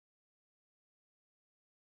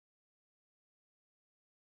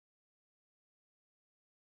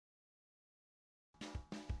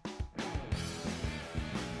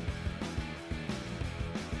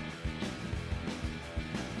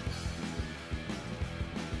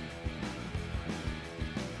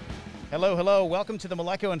Hello, hello. Welcome to the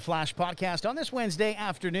Maleko and Flash podcast on this Wednesday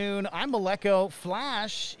afternoon. I'm Maleko.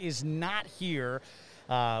 Flash is not here.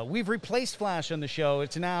 We've replaced Flash on the show.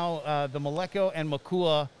 It's now the Maleko and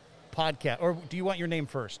Makua podcast. Or do you want your name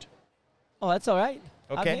first? Oh, that's all right.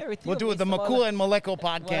 Okay. I'm here with you. We'll do the Makua and Maleko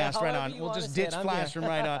podcast right on. We'll just ditch Flash from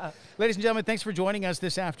right on. Ladies and gentlemen, thanks for joining us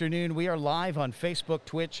this afternoon. We are live on Facebook,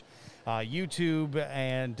 Twitch, YouTube,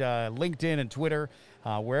 and LinkedIn and Twitter.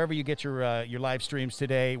 Wherever you get your live streams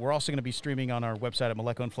today. We're also going to be streaming on our website at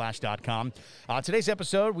malekoandflash.com. Today's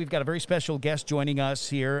episode, we've got a very special guest joining us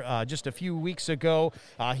here. Just a few weeks ago,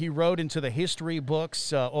 he wrote into the history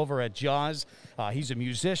books over at Jaws. He's a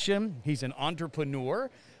musician. He's an entrepreneur.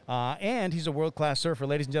 And he's a world-class surfer.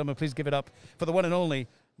 Ladies and gentlemen, please give it up for the one and only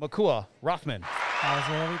Makua Rothman. How's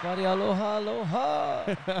it, everybody? Aloha,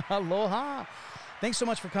 aloha. Aloha. Thanks so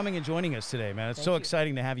much for coming and joining us today, man. It's so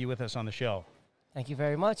exciting to have you with us on the show. Thank you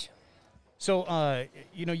very much. So,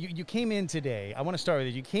 you came in today. I want to start with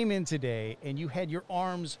it. You came in today, and you had your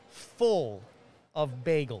arms full of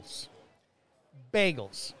bagels.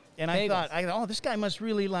 Bagels. And I thought, oh, this guy must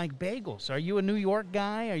really like bagels. Are you a New York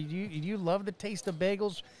guy? Do you love the taste of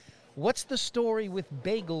bagels? What's the story with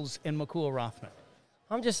bagels and Makua Rothman?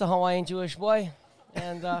 I'm just a Hawaiian Jewish boy.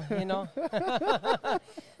 And, let's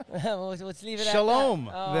leave it Shalom,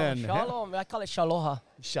 at that. then. Shalom. I call it shaloha.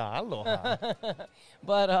 Shaloha.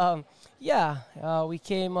 But, we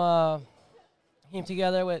came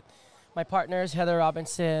together with my partners, Heather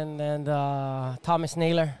Robinson and Thomas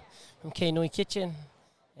Naylor from Kainui Kitchen,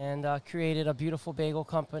 and created a beautiful bagel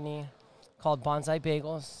company called Bonsai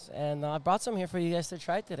Bagels. And I brought some here for you guys to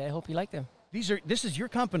try today. I hope you like them. This is your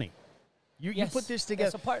company. You put this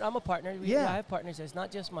together. Yes, I'm a partner. I have partners. It's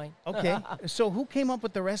not just mine. Okay. So who came up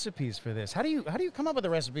with the recipes for this? How do you come up with a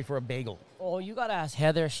recipe for a bagel? Oh, you gotta ask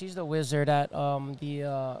Heather. She's the wizard at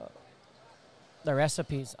the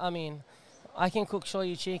recipes. I mean, I can cook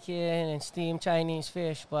shoyu chicken and steam Chinese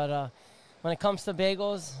fish, but when it comes to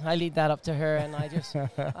bagels, I leave that up to her, and I just do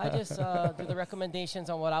the recommendations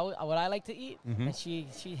on what I like to eat, and she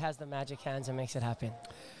has the magic hands and makes it happen.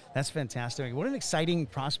 That's fantastic. What an exciting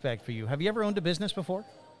prospect for you. Have you ever owned a business before?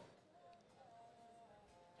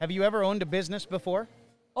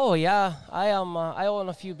 Oh, yeah. I own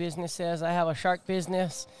a few businesses. I have a shark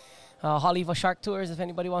business, Haliva Shark Tours, if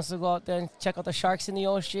anybody wants to go out there and check out the sharks in the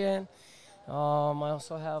ocean. I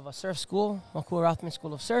also have a surf school, Makua Rothman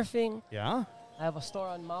School of Surfing. Yeah. I have a store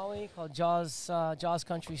on Maui called Jaws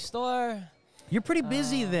Country Store. You're pretty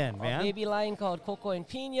busy then, man. A baby line called Coco and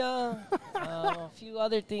Pina. A few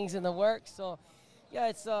other things in the works. So, yeah,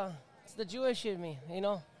 it's the Jewish in me, you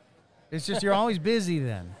know. It's just you're always busy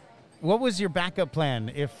then. What was your backup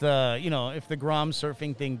plan if the Grom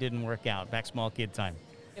surfing thing didn't work out? Back small kid time.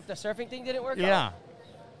 If the surfing thing didn't work out? Yeah.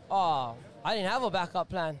 Oh, I didn't have a backup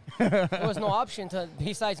plan. There was no option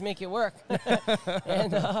besides make it work.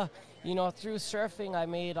 And through surfing, I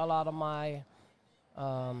made a lot of my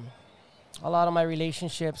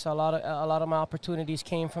relationships, a lot of my opportunities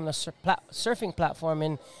came from the surfing platform.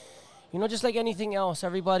 And just like anything else,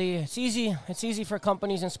 it's easy for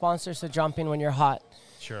companies and sponsors to jump in when you're hot.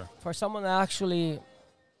 Sure. For someone to actually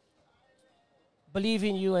believe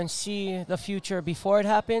in you and see the future before it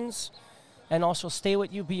happens, and also stay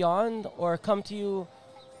with you beyond, or come to you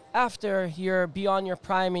after you're beyond your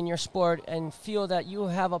prime in your sport and feel that you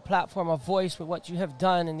have a platform, a voice with what you have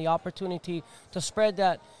done, and the opportunity to spread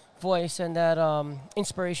that voice and that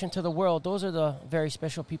inspiration to the world. Those are the very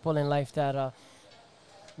special people in life that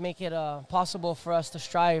make it possible for us to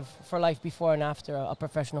strive for life before and after a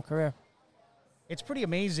professional career. It's pretty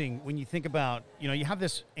amazing when you think about, you have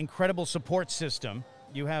this incredible support system.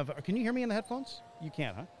 Can you hear me in the headphones? You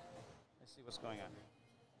can, huh? Let's see what's going on.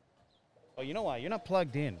 Oh, you know why? You're not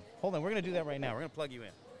plugged in. Hold on, we're going to do that right now. We're going to plug you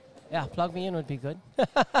in. Yeah, plug me in would be good.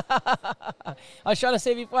 I was trying to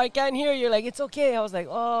say before, I can't hear you. Like, it's okay. I was like,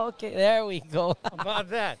 oh, okay. There we go. How about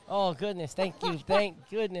that? Oh, goodness. Thank you. Thank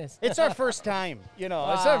goodness. It's our first time. It's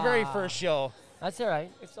our very first show. That's all right.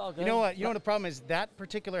 It's all good. You know what? You know what the problem is? That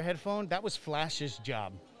particular headphone, that was Flash's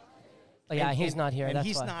job. Oh, yeah, he's not here. And that's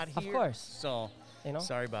he's why. not here. Of course. So,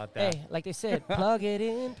 sorry about that. Hey, like they said, plug it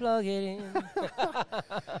in, plug it in.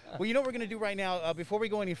 Well, you know what we're going to do right now? Before we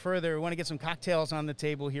go any further, we want to get some cocktails on the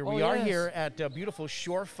table here. We are here at beautiful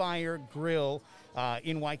Shorefire Grill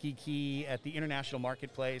in Waikiki at the International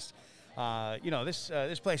Marketplace.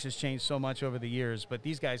 This place has changed so much over the years, but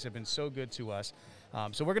these guys have been so good to us.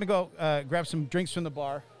 So we're going to go grab some drinks from the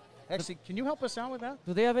bar. Actually, can you help us out with that?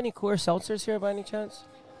 Do they have any Coors Seltzers here by any chance?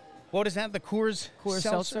 What is that? The Coors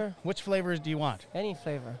Seltzer? Which flavors do you want? Any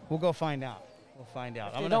flavor. We'll go find out. We'll find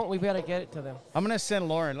out. If they don't, we better get it to them. I'm going to send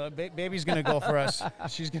Lauren. Baby's going to go for us.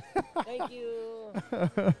 She's gonna Thank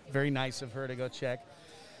you. Very nice of her to go check.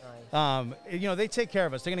 Nice. They take care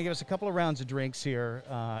of us. They're going to give us a couple of rounds of drinks here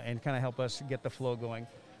and kind of help us get the flow going.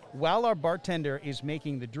 While our bartender is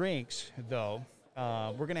making the drinks, though,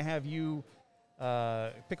 we're going to have you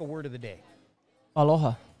pick a word of the day.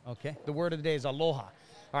 Aloha. Okay. The word of the day is aloha.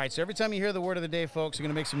 All right, so every time you hear the word of the day, folks, you're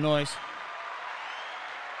going to make some noise.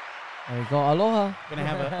 There you go. Aloha. Going to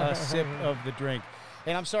have a sip of the drink.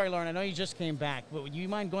 And I'm sorry, Lauren, I know you just came back, but would you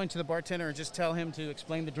mind going to the bartender and just tell him to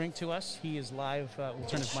explain the drink to us? He is live. We'll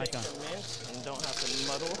turn his mic on. And don't have to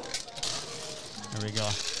muddle. There we go.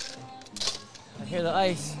 I hear the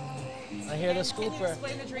ice. I hear the scooper. Can you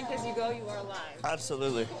explain the drink as you go? You are live.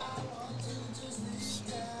 Absolutely.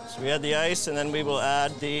 So we add the ice, and then we will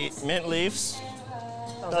add the mint leaves.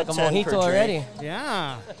 Sounds like a 10 per mojito drink. already.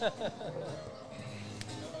 Yeah.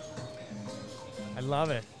 I love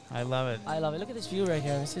it. I love it. I love it. Look at this view right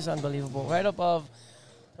here. This is unbelievable. Right above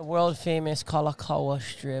the world famous Kalakaua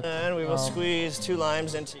Strip. And we will squeeze 2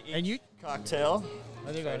 limes into each cocktail.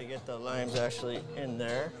 I think Try to get the limes actually in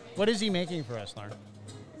there. What is he making for us, Lauren?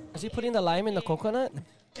 Is he putting the lime in the coconut?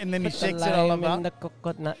 And then he Put shakes the it all lime in about. the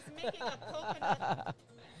coconut. Making a coconut.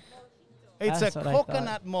 It's That's a what I thought.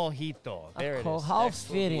 coconut mojito. There it is. How Next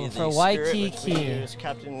will be fitting the for spirit, which we Waikiki. use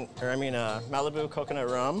Malibu coconut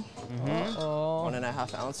rum, Oh.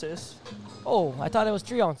 1.5 ounces. Oh, I thought it was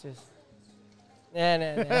 3 ounces. Nah.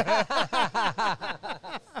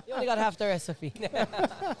 You only got half the recipe.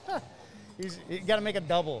 You got to make a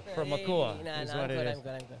double for Makua. Nah, is I'm what good, it is. I'm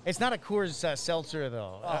good. It's not a Coors seltzer,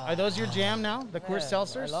 though. Are those your jam now, the Coors Yeah,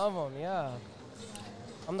 seltzers? I love them, yeah.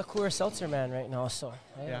 I'm the Coors seltzer man right now, so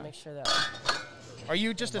I gotta make sure that. Are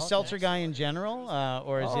you just a seltzer guy in general,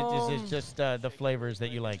 or is it just the flavors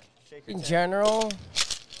that you like? In general,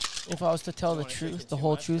 if I was to tell the truth, the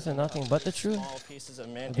whole truth and nothing but the truth, Small pieces of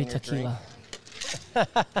mint it'd be in your drink.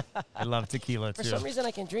 tequila. I love tequila, For too. some reason,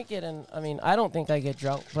 I can drink it, and I mean, I don't think I get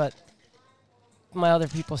drunk, but my other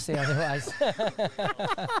people say otherwise. But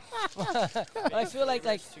I feel like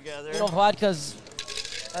Together. vodka's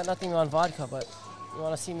nothing on vodka, but you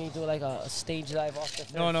want to see me do like a stage dive off the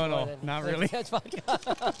third No, floor, then not really. That's vodka.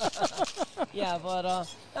 Yeah, but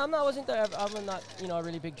I'm not a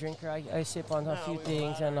really big drinker. I sip on a few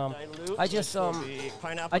things, and I just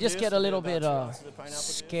get a little bit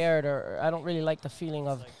scared, or I don't really like the feeling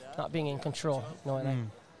of not being in control. And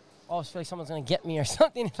I always feel like someone's gonna get me or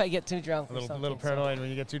something if I get too drunk. A little paranoid when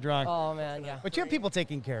you get too drunk. Oh man, yeah. But you have people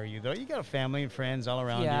taking care of you, though. You got a family and friends all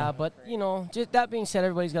around you. Yeah, but just that being said,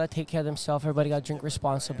 everybody's got to take care of themselves. Everybody got to drink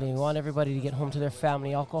responsibly. We want everybody to get home to their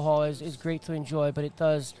family. Alcohol is great to enjoy, but it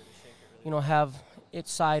does, have its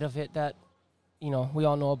side of it that, we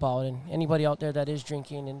all know about. And anybody out there that is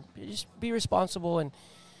drinking, and just be responsible. And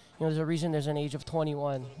there's a reason there's an age of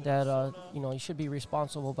 21 that you should be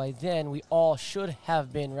responsible by then. We all should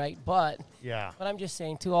have been, right? But I'm just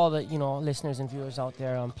saying to all the listeners and viewers out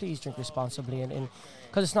there, please drink responsibly, and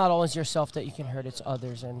because it's not always yourself that you can hurt, it's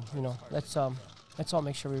others. And let's all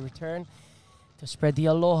make sure we return to spread the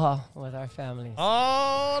aloha with our families.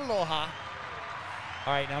 Aloha.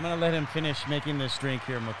 All right, now I'm gonna let him finish making this drink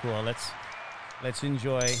here, Makua. Let's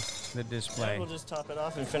enjoy the display. And we'll just top it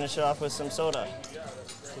off and finish it off with some soda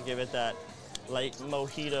to give it that light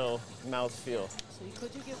mojito mouthfeel. So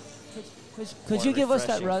could you give us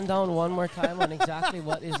that rundown one more time on exactly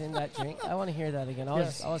what is in that drink? I want to hear that again. I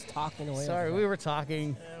was talking away. Sorry, we were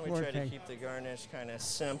talking. We try to keep the garnish kind of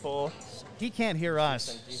simple. He can't hear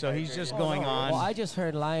us, so he's just going on. Well, I just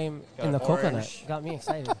heard lime in the orange. coconut. Got me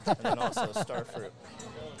excited. And then also starfruit.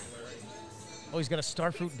 Oh, he's got a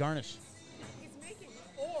starfruit garnish.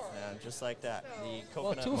 Yeah, just like that. The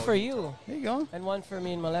coconut 2 for you. There you go. And 1 for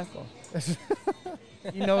me and Maleko.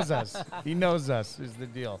 He knows us. He knows us is the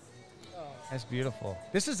deal. That's beautiful.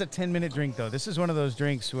 This is a 10-minute drink, though. This is one of those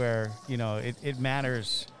drinks where, it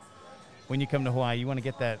matters when you come to Hawaii. You want to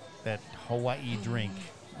get that Hawaii drink,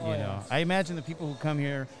 you know. I imagine the people who come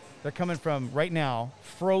here, they're coming from, right now,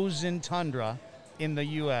 frozen tundra in the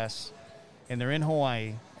U.S., and they're in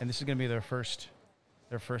Hawaii, and this is going to be their first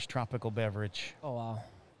tropical beverage. Oh, wow.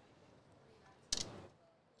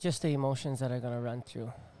 Just the emotions that are going to run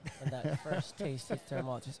through when that first taste hits their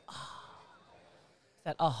mouth. Just,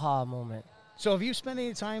 that aha moment. So have you spent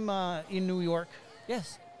any time in New York?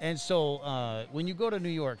 Yes. And so when you go to New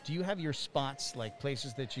York, do you have your spots, like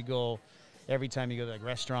places that you go every time you go, like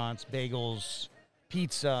restaurants, bagels,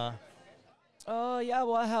 pizza? Yeah,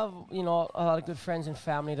 well, I have, a lot of good friends and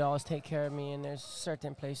family that always take care of me, and there's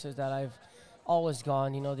certain places that I've always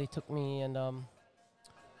gone. They took me, and, I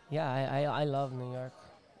love New York.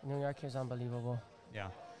 New York is unbelievable. Yeah.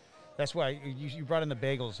 That's why you brought in the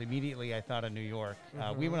bagels. Immediately, I thought of New York.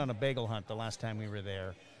 We went on a bagel hunt the last time we were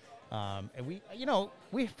there. And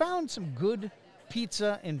we found some good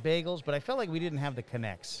pizza and bagels, but I felt like we didn't have the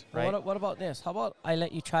connects, right? Well, what about this? How about I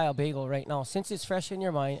let you try a bagel right now? Since it's fresh in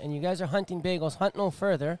your mind and you guys are hunting bagels, hunt no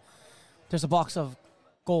further. There's a box of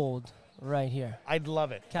gold right here. I'd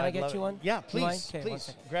love it. Can I get you one? Yeah, You mind? please. Okay, 1 Please.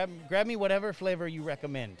 second. Grab me whatever flavor you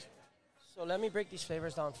recommend. So let me break these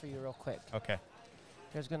flavors down for you real quick. Okay.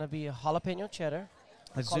 There's going to be a jalapeno cheddar.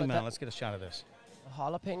 Let's Call it zoom out. that. Let's get a shot of this. A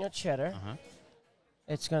jalapeno cheddar. Uh-huh.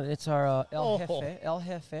 It's our El Oh. Jefe. El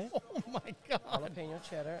Jefe. Oh, my God. Jalapeno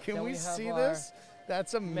cheddar. Can Then we have see our this?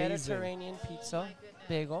 That's amazing. Mediterranean pizza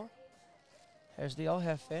bagel. Here's the El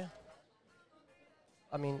Jefe.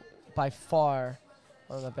 I mean, by far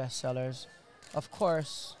one of the best sellers. Of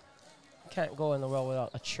course, can't go in the world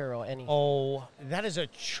without a churro. Oh, that is a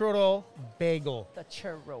churro bagel. The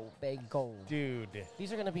churro bagel. Dude,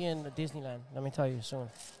 These are going to be in Disneyland. Let me tell you soon.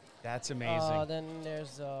 that's amazing. Then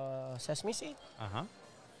there's sesame seed. Uh-huh.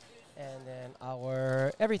 And then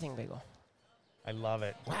our everything bagel. I love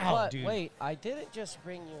it. Wow, But dude. wait, I didn't just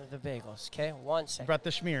bring you the bagels, okay? 1 You second. brought the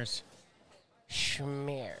schmears.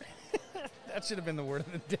 Schmear. That should have been the word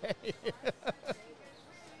of the day.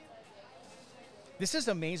 This is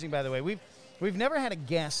amazing, by the way. We've never had a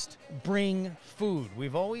guest bring food.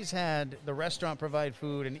 We've always had the restaurant provide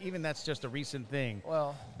food, and even that's just a recent thing.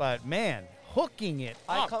 Well, But, man, hooking it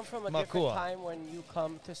I up, come from a Makua. different time when you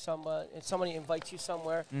come to somebody, and somebody invites you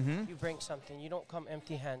somewhere, Mhm. you bring something. You don't come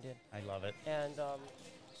empty-handed. I love it. And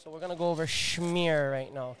so we're going to go over schmear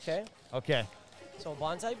right now, okay? Okay. So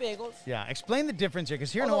bonsai bagels. Yeah, explain the difference here,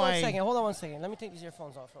 because here in Hold on Hawaii... 1 second. Hold on 1 second. Let me take these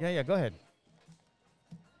earphones off. Yeah, go ahead.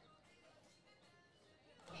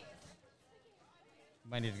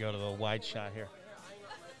 Might need to go to the wide shot here.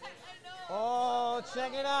 Oh,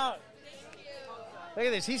 check it out. Look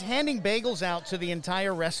at this. He's handing bagels out to the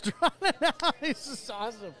entire restaurant. This is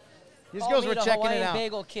awesome. These Call girls me were the checking Hawaiian it out.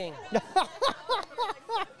 Bagel King.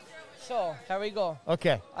 So, here we go.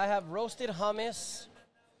 Okay. I have roasted hummus.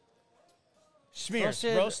 Schmears.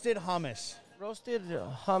 Roasted- Roasted hummus.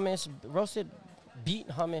 Roasted beet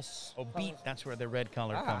hummus. Oh, beet. That's where the red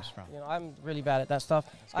color comes from. You know, I'm really bad at that stuff.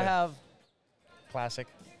 I good. have Classic.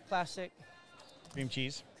 classic Cream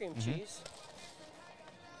cheese. cream cheese.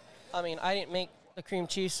 I mean, I didn't make the cream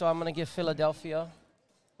cheese, so I'm going to give Philadelphia.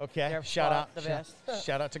 Okay. They're Shout out. the best.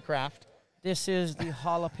 Shout out to Kraft. This is the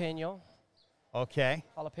jalapeno Okay.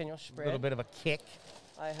 jalapeno A spread. little bit of a kick.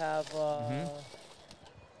 I have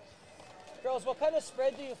girls, what kind of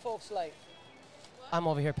spread do you folks like? I'm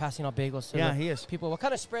over here passing out bagels to Yeah, the he is. people. What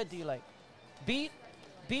kind of spread do you like? Beet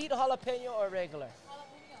jalapeno or regular?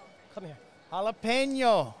 Come here.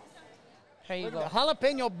 Jalapeno. Here you Look go. at the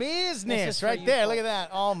jalapeno This business is for right you there. Look at folks. that.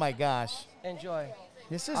 Oh, my gosh. Enjoy.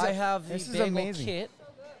 This is I have the this is bagel amazing. kit,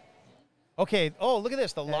 Okay. Oh, look at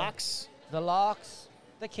this. The lox. the lox,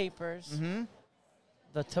 the capers, Mm-hmm.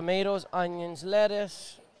 the tomatoes, onions,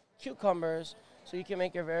 lettuce, cucumbers, so you can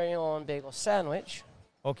make your very own bagel sandwich.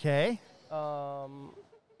 Okay.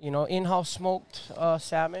 You know, in-house smoked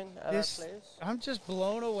salmon at This, our place. I'm just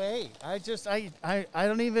blown away. I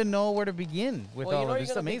don't even know where to begin with Well, you all know of what this. you're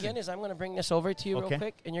It's going to amazing. begin is I'm going to bring this over to you Okay. real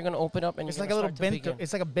quick, and you're going to open up and It's you're like a little start to bento. begin.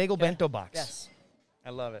 It's like a bagel Okay? bento box. Yes. I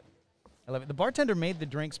love it. I love it. The bartender made the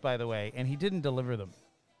drinks, by the way, and he didn't deliver them.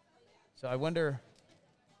 So I wonder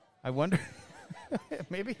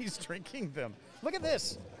maybe he's drinking them. Look at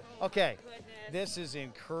this. Okay. This is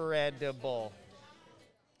incredible.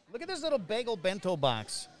 Look at this little bagel bento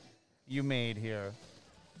box you made here.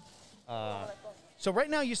 So right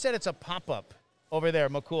now you said it's a pop-up over there,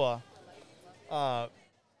 Makua. Are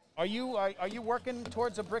you working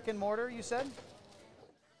towards a brick and mortar, you said?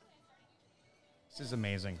 This is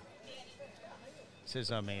amazing. This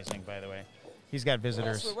is amazing, by the way. He's got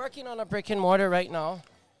visitors. Yes, we're working on a brick and mortar right now.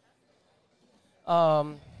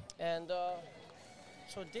 So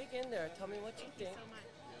dig in there. Tell me what you think.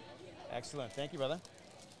 Excellent. Thank you, brother.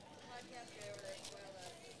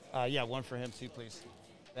 Yeah, one for him too, please.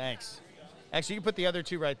 Thanks. Actually, you can put the other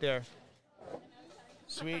two right there.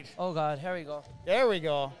 Sweet. Oh, God. Here we go. There we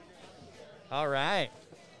go. All right.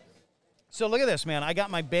 So look at this, man. I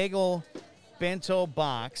got my bagel bento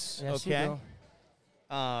box. Yes, okay. you do.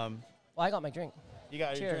 Well, I got my drink. You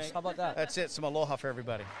got your Cheers. drink. How about that? That's it. Some aloha for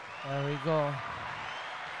everybody. There we go.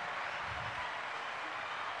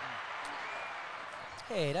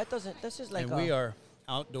 Hey, that doesn't. This is like And we are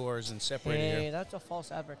outdoors and separated Hey, here. that's a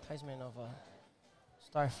false advertisement of a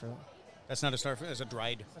star fruit. That's not a star fruit. That's a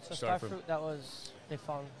dried That's a star star fruit that was they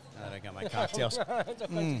found. Now that I got my cocktails. It's a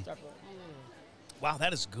crunchy star fruit. Wow,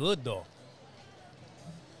 that is good though.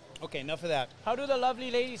 Okay, enough of that. How do the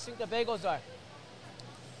lovely ladies think the bagels are?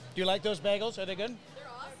 Do you like those bagels? Are they good? They're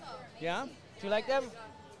awesome. Yeah? Do you like them?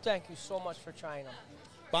 Thank you so much for trying them.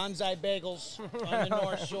 Bonsai Bagels on the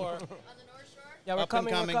North Shore. On the North Shore? Yeah, we're Up and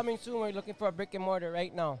coming. We're coming. coming soon. We're looking for a brick and mortar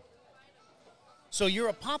right now. So you're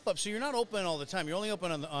a pop-up, so you're not open all the time. You're only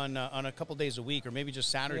open on a couple days a week or maybe just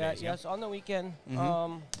Saturdays. Yes, on the weekend.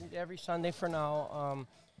 Every Sunday for now.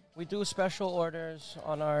 We do special orders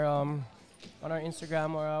on our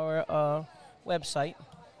Instagram or our website.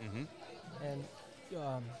 And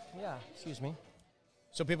yeah, excuse me.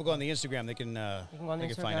 So people go on the Instagram, they can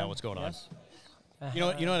find out what's going on. Yes. You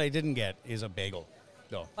know what I didn't get is a bagel,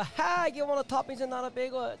 though. Aha! I get one of the toppings and not a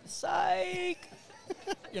bagel. Psych!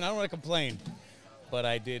 I don't want to complain, but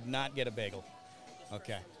I did not get a bagel.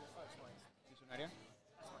 Okay. This one right here?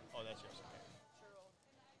 Oh, that's yours. Okay.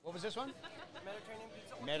 What was this one? Mediterranean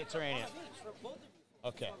pizza. Mediterranean. For both of you.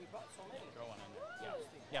 Okay. Throw one in there.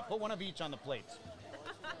 Yeah, put one of each on the plates.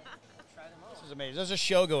 This is amazing. There's a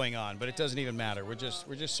show going on, but it doesn't even matter. We're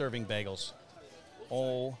just serving bagels.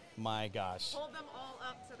 Oh my gosh. Hold them all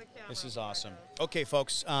up to the camera. This is awesome. Okay,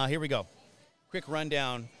 folks, here we go. Quick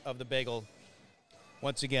rundown of the bagel.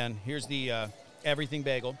 Once again, here's the everything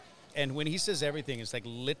bagel. And when he says everything, it's like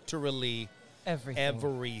literally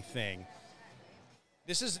everything.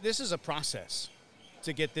 This is a process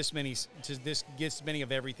to get this many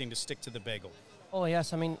of everything to stick to the bagel. Oh,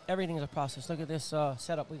 yes. I mean, everything's a process. Look at this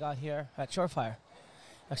setup we got here at Shorefire.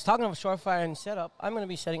 I was talking about Shorefire and setup. I'm going to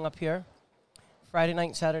be setting up here Friday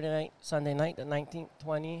night, Saturday night, Sunday night, the 19th,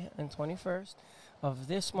 20th, and 21st of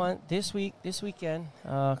this month, this weekend.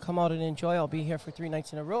 Come out and enjoy. I'll be here for 3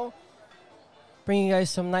 nights in a row. Bring you guys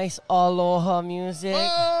some nice aloha music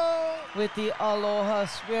with the aloha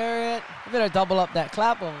spirit. You better double up that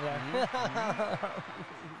clap over there.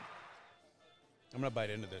 I'm going to bite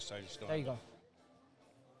into this. I just don't. There you go.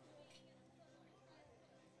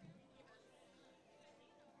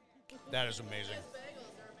 That is amazing.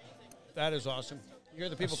 That is awesome. You hear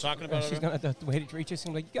the people talking about She's it? going to have to wait to reach us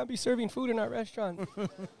and like, you can't be serving food in our restaurant.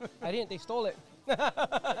 I didn't. They stole it. We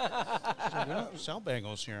don't sell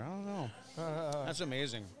bagels here. I don't know. That's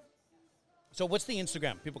amazing. So what's the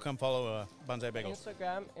Instagram? People come follow Bonsai Bagels.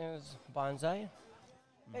 Instagram is Bonsai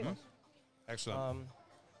Bagels. Excellent.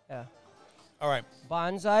 Yeah. All right.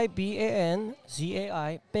 Bonsai,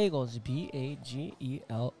 Banzai Bagels,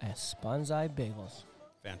 Bagels. Bonsai Bagels.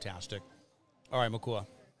 Fantastic. All right, Makua.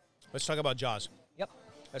 Let's talk about Jaws. Yep.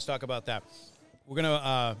 Let's talk about that. We're going to,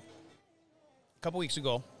 a couple weeks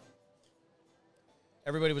ago,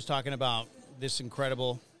 everybody was talking about this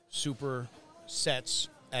incredible super sets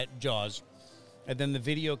at Jaws. And then the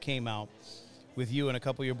video came out with you and a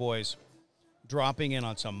couple of your boys dropping in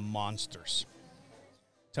on some monsters.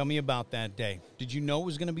 Tell me about that day. Did you know it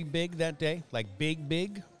was going to be big that day? Like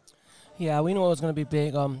big? Yeah, we knew it was going to be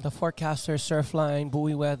big. The forecaster, Surfline,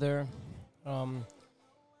 buoy weather.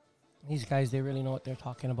 These guys, they really know what they're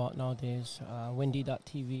talking about nowadays.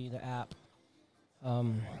 Windy.tv, the app.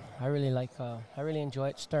 I really enjoy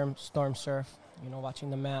it. Storm surf, watching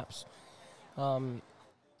the maps.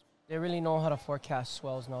 They really know how to forecast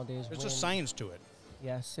swells nowadays. There's a science to it.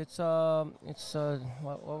 Yes, it's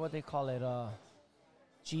what would they call it?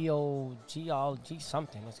 Geology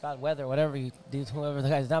something. It's got weather, whatever you do, whoever the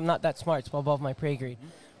guys. I'm not that smart. It's above my pay grade.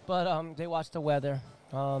 But they watch the weather.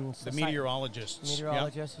 The meteorologists.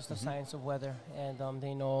 It's the science of weather, and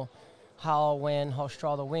they know how, when, how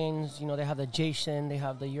strong the winds. They have the JSON, they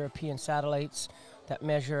have the European satellites that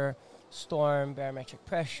measure storm, barometric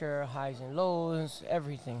pressure, highs and lows,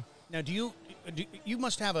 everything. Now, you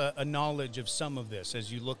must have a knowledge of some of this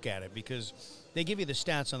as you look at it, because they give you the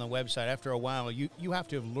stats on the website. After a while, you have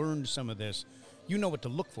to have learned some of this. You know what to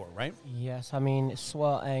look for, right? Yes, I mean,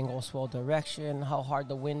 swell angle, swell direction, how hard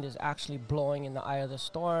the wind is actually blowing in the eye of the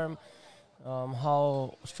storm,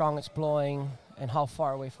 how strong it's blowing, and how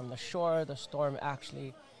far away from the shore the storm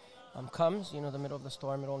actually comes. The middle of the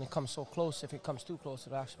storm, it only comes so close. If it comes too close,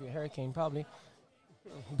 it'll actually be a hurricane, probably.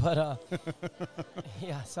 But,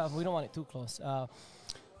 yeah, so we don't want it too close.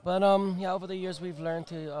 But over the years, we've learned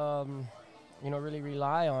to, really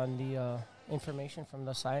rely on the information from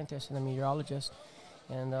the scientists and the meteorologists.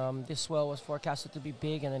 And this swell was forecasted to be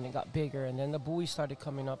big, and then it got bigger. And then the buoys started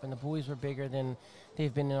coming up, and the buoys were bigger than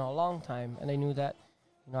they've been in a long time. And they knew that,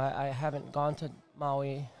 I haven't gone to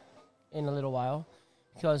Maui in a little while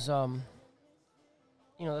because, the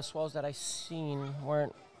swells that I seen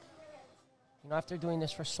weren't, after doing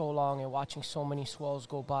this for so long and watching so many swells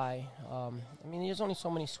go by, there's only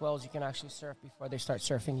so many swells you can actually surf before they start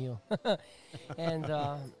surfing you. And,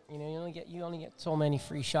 you only get so many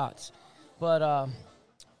free shots. But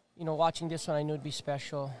watching this one, I knew it'd be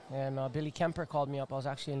special. And Billy Kemper called me up. I was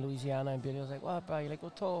actually in Louisiana, and Billy was like, "What, bro? You like go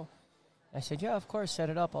tow?" I said, "Yeah, of course. Set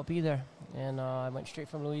it up. I'll be there." And I went straight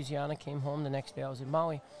from Louisiana, came home. The next day I was in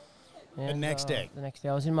Maui. And, The next day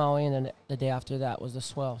I was in Maui, and then the day after that was the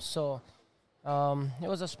swell. So it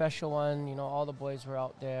was a special one. All the boys were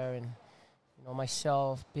out there, and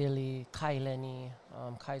myself, Billy, Kai Lenny,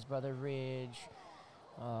 Kai's brother Ridge,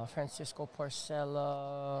 Francisco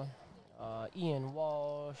Porcella, Ian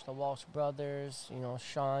Walsh, the Walsh brothers,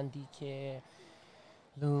 Sean, DK,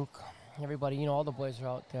 Luke, everybody, all the boys were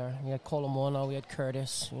out there. We had Colomona, we had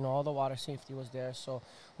Curtis, all the water safety was there. So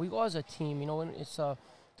we go as a team. When it's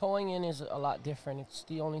towing in is a lot different. It's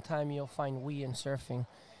the only time you'll find we in surfing,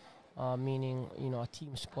 meaning, a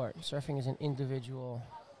team sport. Surfing is an individual,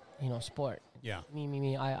 sport. Yeah.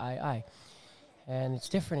 Me, I. And it's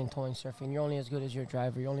different in towing surfing. You're only as good as your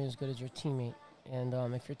driver. You're only as good as your teammate. And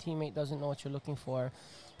if your teammate doesn't know what you're looking for,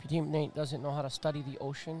 if your teammate doesn't know how to study the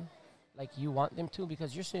ocean like you want them to,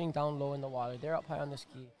 because you're sitting down low in the water, they're up high on the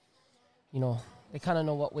ski, they kind of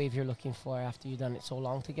know what wave you're looking for after you've done it so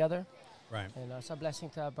long together. Right. And it's a blessing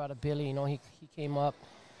to have brought a Billy. He came up,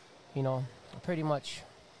 pretty much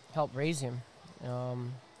helped raise him.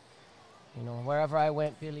 Wherever I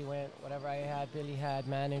went, Billy went. Whatever I had, Billy had.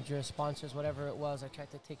 Managers, sponsors, whatever it was, I tried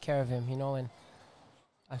to take care of him, and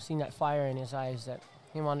I've seen that fire in his eyes that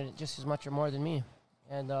he wanted it just as much or more than me.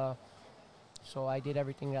 And so I did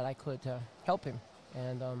everything that I could to help him.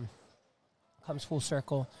 And comes full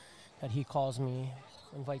circle that he calls me,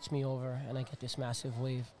 invites me over, and I get this massive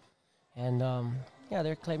wave. And,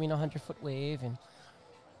 they're claiming a 100-foot wave. And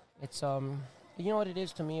it's, you know what it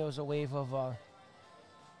is to me? It was a wave of...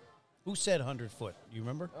 who said 100 foot? You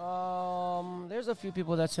remember? There's a few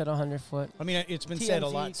people that said 100 foot. I mean, it's been said a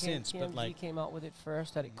lot since, but TMZ came out with it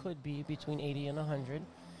first that it could be between 80 and 100,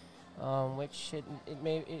 which it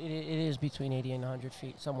is between 80 and 100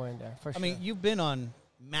 feet, somewhere in there, for sure. I mean, you've been on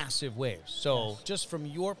massive waves, so just from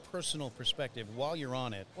your personal perspective, while you're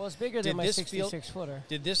on it, well, it's bigger than my 66-footer.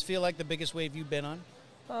 Did this feel like the biggest wave you've been on?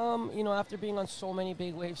 After being on so many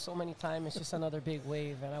big waves so many times, it's just another big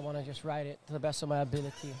wave, and I want to just ride it to the best of my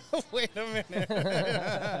ability. Wait a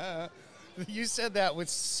minute. You said that with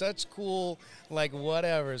such cool,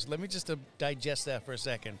 whatevers. Let me just digest that for a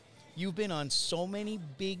second. You've been on so many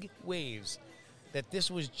big waves that this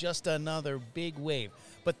was just another big wave.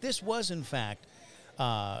 But this was, in fact,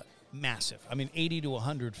 massive. I mean, 80 to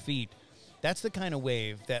 100 feet. That's the kind of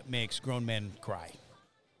wave that makes grown men cry.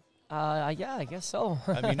 Yeah, I guess so.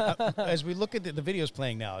 I mean, as we look at the video's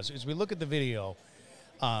playing now, as we look at the video,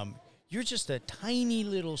 you're just a tiny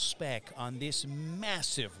little speck on this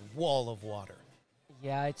massive wall of water.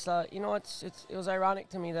 Yeah, it's it was ironic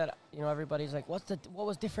to me that everybody's like, what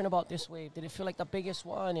was different about this wave? Did it feel like the biggest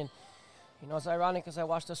one? And it's ironic because I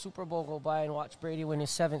watched the Super Bowl go by and watched Brady win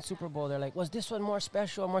his 7th Super Bowl. They're like, was this one more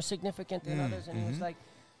special, more significant than others? And he was like,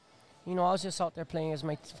 I was just out there playing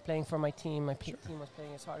playing for my team. My team was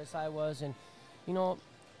playing as hard as I was, and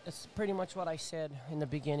it's pretty much what I said in the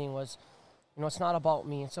beginning was, it's not about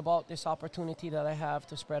me. It's about this opportunity that I have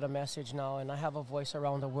to spread a message now, and I have a voice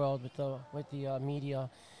around the world with the media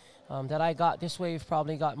that I got. This wave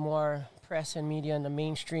probably got more press and media in the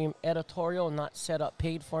mainstream editorial, not set up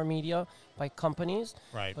paid for media by companies,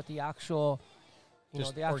 right? But the actual, the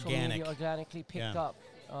actual organic. media organically picked up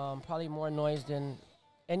probably more noise than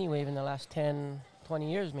any wave in the last 10, 20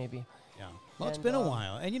 years maybe. Yeah. Well, it's been a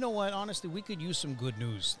while. And you know what? Honestly, we could use some good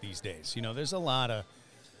news these days.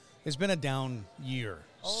 There's been a down year.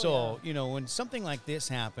 When something like this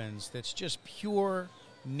happens, that's just pure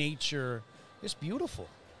nature, it's beautiful.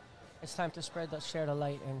 It's time to share the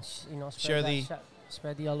light and,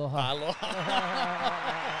 spread the aloha.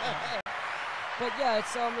 But yeah,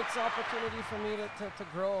 it's an opportunity for me to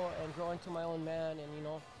grow and grow into my own man. And,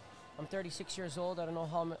 I'm 36 years old. I don't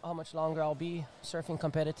know how much longer I'll be surfing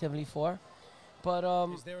competitively for. But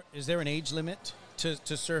is there an age limit to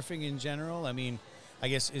surfing in general? I mean, I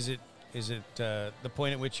guess is it the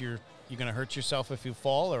point at which you're going to hurt yourself if you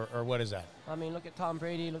fall, or what is that? I mean, look at Tom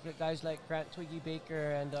Brady. Look at guys like Grant Twiggy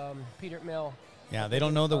Baker and Peter Mill. Yeah, they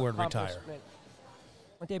don't know the word retire.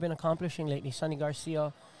 What they've been accomplishing lately. Sonny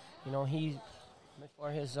Garcia, he before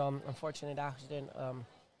his unfortunate accident.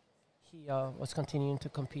 He was continuing to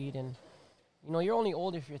compete, and you're only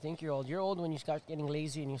old if you think you're old. You're old when you start getting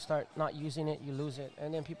lazy and you start not using it, you lose it,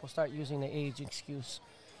 and then people start using the age excuse.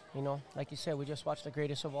 Like you said, we just watched the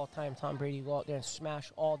greatest of all time, Tom Brady, go out there and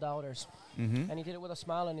smash all doubters, and he did it with a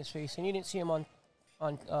smile on his face. And you didn't see him on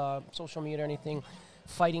social media or anything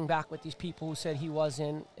fighting back with these people who said he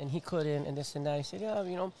wasn't and he couldn't and this and that. He said,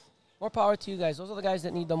 more power to you guys. Those are the guys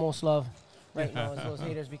that need the most love. right now, is those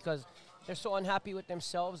haters, because they're so unhappy with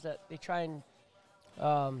themselves that they try and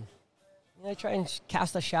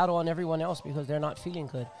cast a shadow on everyone else because they're not feeling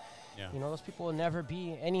good. Yeah. You know, those people will never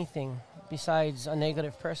be anything besides a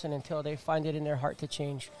negative person until they find it in their heart to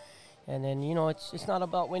change. And then, you know, it's not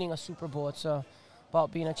about winning a Super Bowl. It's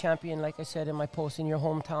about being a champion, like I said in my post, in your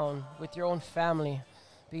hometown, with your own family,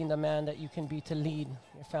 being the man that you can be to lead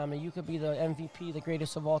your family. You could be the MVP, the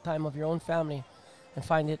greatest of all time of your own family, and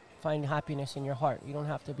find happiness in your heart. You don't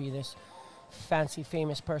have to be this fancy,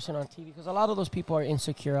 famous person on TV, because a lot of those people are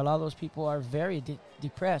insecure. A lot of those people are very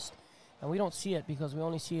depressed, and we don't see it because we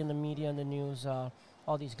only see in the media and the news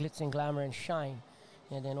all these glitz and glamour and shine.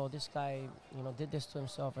 And then, oh, this guy, you know, did this to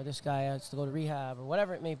himself, or this guy has to go to rehab, or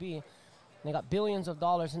whatever it may be. And they got billions of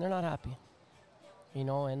dollars, and they're not happy. You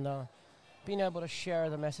know, and being able to share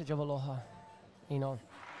the message of aloha, you know.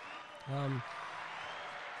 Well,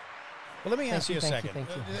 let me ask you a second. Thank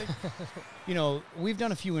you. You know, we've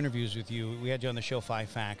done a few interviews with you. We had you on the show 5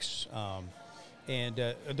 Facts. And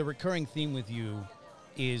the recurring theme with you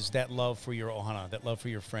is that love for your ohana, that love for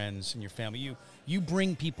your friends and your family. You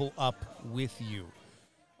bring people up with you.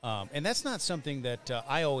 And that's not something that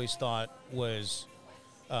I always thought was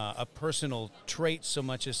a personal trait so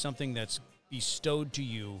much as something that's bestowed to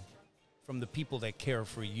you from the people that care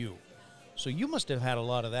for you. So you must have had a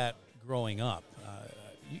lot of that growing up.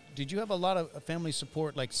 Did you have a lot of family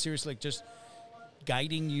support, like seriously, like just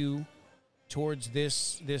guiding you towards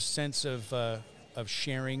this sense of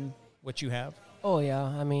sharing what you have? Oh, yeah.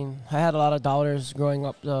 I mean, I had a lot of doubters growing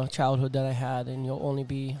up, the childhood that I had, and you'll only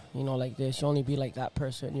be, you know, like this. You'll only be like that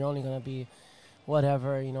person. You're only going to be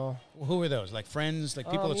whatever, you know. Well, who were those? Like friends, like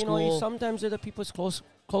people at you school? know, sometimes they're the people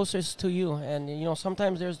closest to you. And, you know,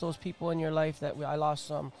 sometimes there's those people in your life that I lost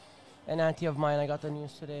an auntie of mine. I got the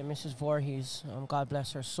news today, Mrs. Voorhees. God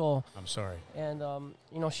bless her soul. I'm sorry. And,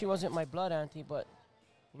 you know, she wasn't my blood auntie, but,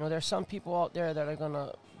 you know, there's some people out there that are going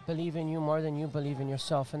to believe in you more than you believe in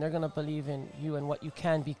yourself, and they're going to believe in you and what you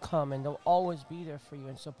can become, and they'll always be there for you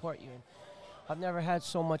and support you. And I've never had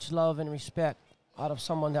so much love and respect out of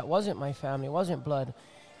someone that wasn't my family, wasn't blood.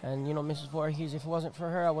 And, you know, Mrs. Voorhees, if it wasn't for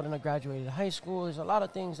her, I wouldn't have graduated high school. There's a lot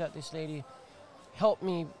of things that this lady helped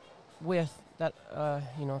me with that,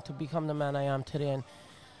 you know, to become the man I am today. And,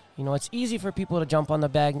 you know, it's easy for people to jump on the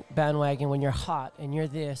bandwagon when you're hot and you're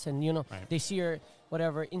this, and, you know, right. They see your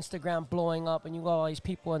whatever Instagram blowing up, and you got all these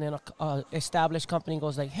people, and then a established company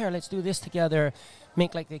goes like, here, let's do this together,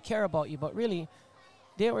 make like they care about you. But really,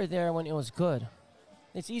 they were there when it was good.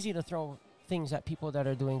 It's easy to throw things at people that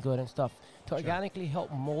are doing good and stuff to organically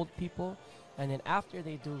help mold people, and then after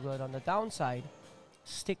they do good on the downside,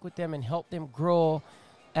 stick with them and help them grow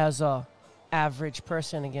as a average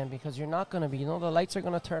person again, because you're not going to be, you know, the lights are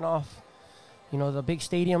going to turn off. You know, the big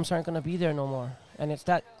stadiums aren't going to be there no more. And it's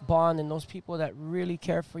that bond and those people that really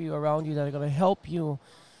care for you around you that are going to help you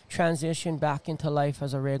transition back into life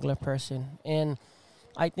as a regular person. And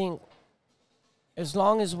I think as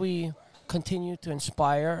long as we continue to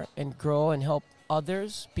inspire and grow and help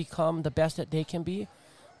others become the best that they can be,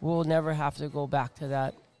 we'll never have to go back to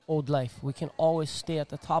that old life. We can always stay at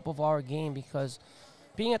the top of our game, because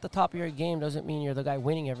being at the top of your game doesn't mean you're the guy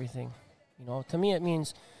winning everything. You know, to me it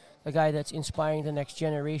means the guy that's inspiring the next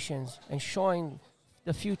generations and showing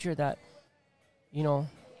the future that, you know,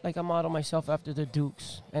 like I model myself after the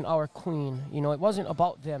Dukes and our queen. You know, it wasn't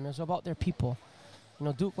about them. It was about their people. You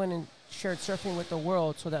know, Duke went and shared surfing with the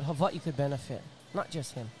world so that Hawaii could benefit, not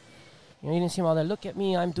just him. You know, you didn't see him all there, look at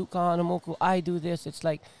me, I'm Duke Kahanamoku, I do this. It's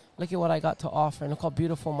like, look at what I got to offer, and look how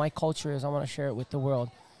beautiful my culture is. I want to share it with the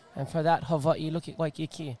world. And for that, Hawaii, look at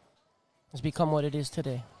Waikiki, has become what it is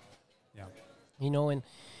today. Yeah. You know, and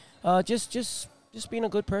just being a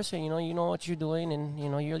good person. You know what you're doing, and you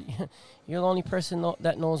know you're the only person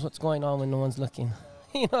that knows what's going on when no one's looking.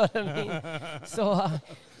 You know what I mean? So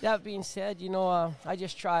that being said, you know, I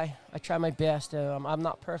try my best. I'm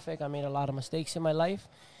not perfect. I made a lot of mistakes in my life,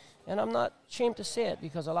 and I'm not ashamed to say it,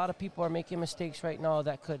 because a lot of people are making mistakes right now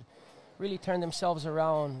that could really turn themselves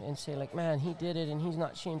around and say like, man, he did it, and he's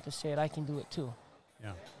not ashamed to say it. I can do it too.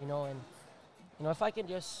 Yeah. You know, and you know, if I can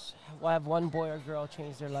just have one boy or girl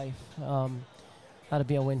change their life, that'd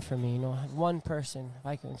be a win for me. You know, one person, if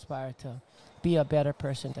I can inspire to be a better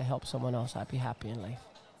person to help someone else, I'd be happy in life.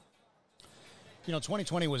 You know,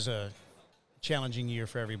 2020 was a challenging year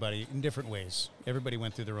for everybody in different ways. Everybody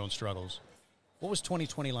went through their own struggles. What was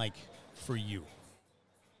 2020 like for you?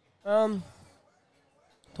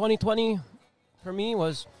 2020 for me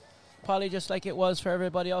was probably just like it was for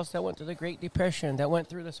everybody else that went through the Great Depression, that went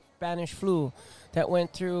through the Spanish flu, that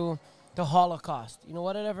went through the Holocaust. You know,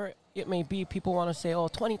 whatever it may be, people want to say, oh,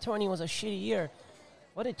 2020 was a shitty year.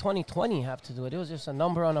 what did 2020 have to do with it? It was just a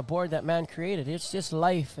number on a board that man created. It's just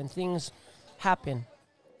life and things happen.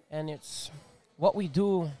 And it's what we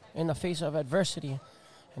do in the face of adversity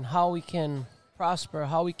and how we can prosper,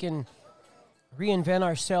 how we can reinvent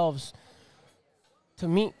ourselves to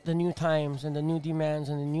meet the new times and the new demands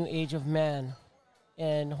and the new age of man.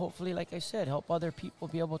 And hopefully, like I said, help other people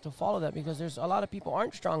be able to follow that, because there's a lot of people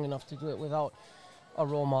aren't strong enough to do it without a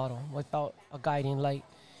role model, without a guiding light.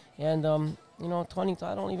 And, 2020,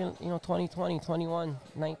 21,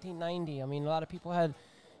 1990. I mean, a lot of people had,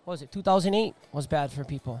 what was it, 2008 was bad for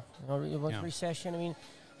people. Recession. I mean,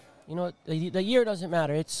 the year doesn't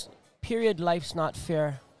matter. It's period. Life's not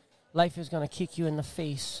fair. Life is going to kick you in the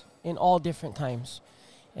face in all different times.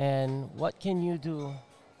 And what can you do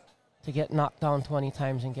to get knocked down 20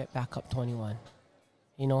 times and get back up 21?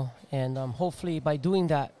 And hopefully by doing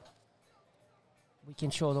that, we can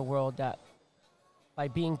show the world that by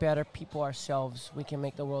being better people ourselves, we can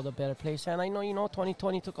make the world a better place. And I know,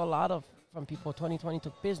 2020 took a lot from people. 2020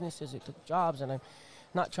 took businesses, it took jobs, and I'm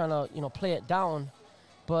not trying to, play it down.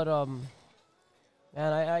 But,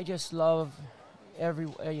 man, I just love and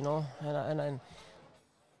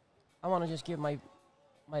I want to just give my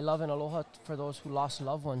love and aloha for those who lost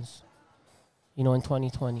loved ones, in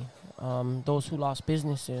 2020. Those who lost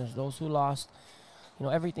businesses, those who lost,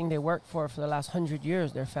 everything they worked for the last 100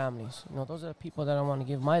 years, their families. Those are the people that I want to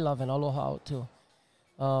give my love and aloha out to.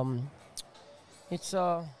 It's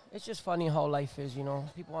just funny how life is,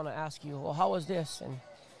 People want to ask you, well, how was this? And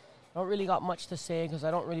I don't really got much to say, because I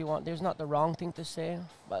don't really there's not the wrong thing to say,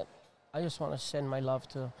 but I just want to send my love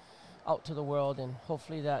out to the world, and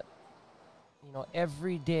hopefully that,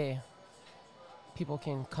 every day people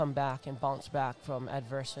can come back and bounce back from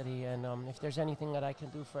adversity. And if there's anything that I can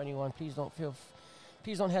do for anyone, please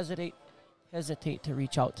don't hesitate to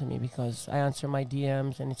reach out to me, because I answer my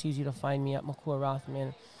DMs, and it's easy to find me at Makua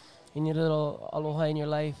Rothman. You need a little aloha in your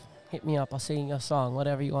life, hit me up. I'll sing you a song,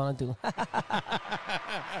 whatever you want to do.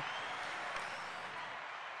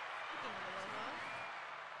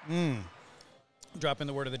 Dropping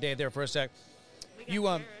the word of the day there for a sec. You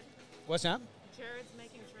Jared. What's that? Jared's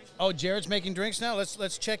making drinks. Oh, Jared's making drinks now.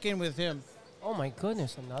 Let's check in with him. Oh my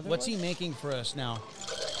goodness, another What's one? he making for us now?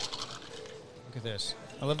 Look at this.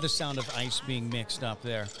 I love the sound of ice being mixed up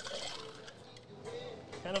there.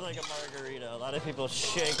 Kind of like a margarita. A lot of people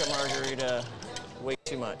shake a margarita way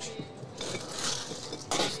too much.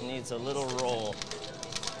 Just needs a little roll.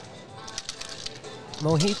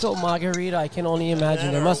 Mojito, margarita, I can only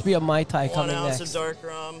imagine. There must be a Mai Tai 1 coming ounce next. of dark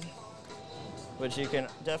rum, which you can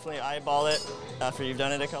definitely eyeball it after you've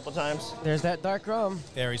done it a couple times. There's that dark rum.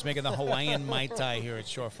 There, he's making the Hawaiian Mai Tai here at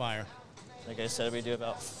Shorefire. Like I said, we do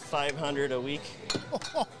about 500 a week.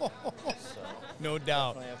 So No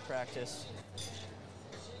doubt. definitely have practice.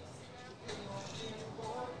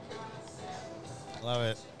 Love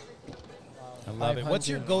it. I love it. What's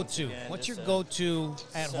your 500. go-to? Again, What's your just a go-to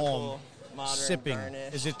at simple, home modern sipping?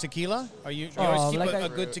 garnish. Is it tequila? You Oh, always keep like a I-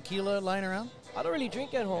 good tequila lying around? I don't really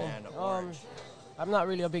drink at home. And orange. I'm not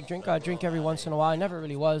really a big drinker. I drink every once in a while. I never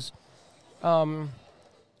really was. I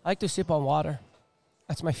like to sip on water.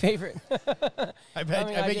 That's my favorite. I bet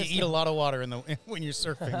I you just- eat a lot of water when you're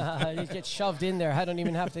surfing. It gets shoved in there. I don't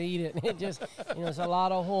even have to eat it. It just, there's a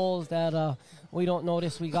lot of holes that we don't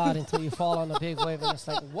notice we got until you fall on a big wave, and it's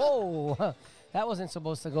like, whoa, that wasn't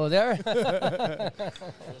supposed to go there.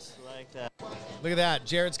 Just like that. Look at that.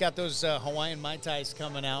 Jared's got those Hawaiian Mai Tais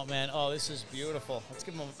coming out, man. Oh, this is beautiful. Let's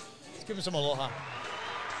give him some aloha.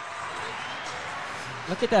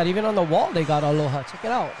 Look at that. Even on the wall, they got aloha. Check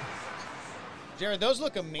it out. Jared, those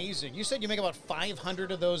look amazing. You said you make about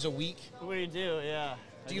 500 of those a week. We do, yeah.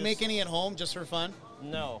 Do you make any at home just for fun?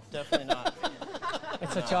 No, definitely not.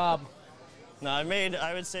 It's a job. No,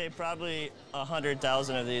 I would say probably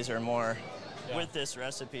 100,000 of these or more with this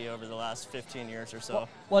recipe over the last 15 years or so.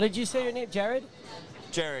 What did you say your name? Jared?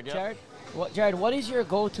 Jared, yep. Jared, what is your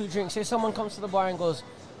go-to drink? Say someone comes to the bar and goes,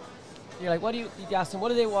 you're like, you ask them, what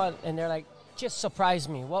do they want? And they're like, just surprise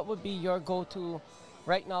me. What would be your go-to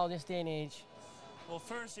right now, this day and age? Well,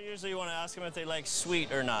 first, you usually want to ask them if they like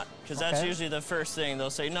sweet or not, because that's Okay. usually the first thing. They'll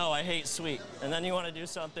say, no, I hate sweet. And then you want to do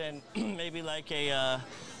something, maybe like a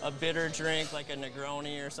bitter drink, like a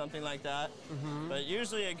Negroni or something like that. Mm-hmm. But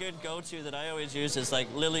usually a good go-to that I always use is like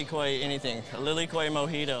Lilikoi anything. A Lilikoi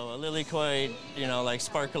mojito, a Lilikoi, like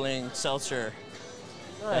sparkling seltzer.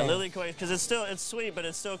 Nice. Lilikoi, because it's sweet, but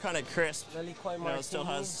it's still kind of crisp. Lilikoi It still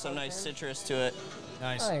martini, has some nice something. citrus to it.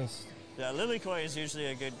 Nice. Nice. Yeah, Lilikoi is usually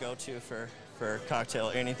a good go-to for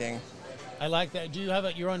cocktail anything. I like that. Do you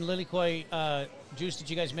have your own lilikoi juice that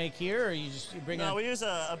you guys make here, or you bring No, in we use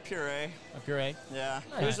a puree. a puree? Yeah.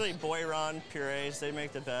 Nice. Usually Boiron purees, they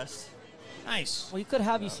make the best. Nice. Well, you could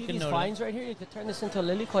have, you see Didn't these know that. vines right here? You could turn this into a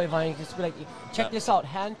lilikoi vine. You could just be like, check this out,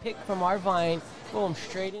 hand-picked from our vine. Boom,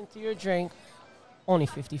 straight into your drink. Only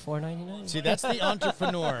 $54.99. See, that's the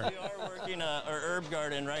entrepreneur. We are working a herb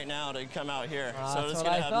garden right now to come out here. Ah, So that's it's what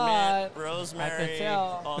going I to have thought. mint, rosemary,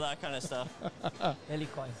 tell. all that kind of stuff.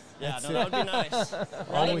 Lilikoi. Yeah, no, that would be nice. A lot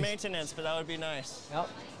of Always. maintenance, but that would be nice. Yep.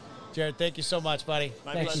 Jared, thank you so much, buddy.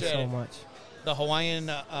 My Thank pleasure. you so much. The Hawaiian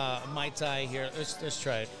Mai Tai here. Let's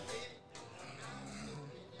try it.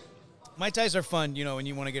 Mai Tais are fun, when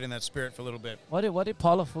you want to get in that spirit for a little bit. What did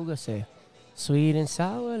Paula Fuga say? Sweet and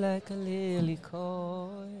sour like a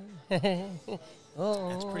lilikoi. Oh,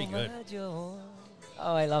 That's pretty good. my joy.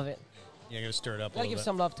 Oh, I love it. Yeah, I got to stir it up a Gotta little give bit.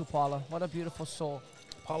 some love to Paula. What a beautiful soul.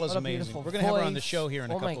 Paula's What a amazing. beautiful We're going to have her on the voice. show here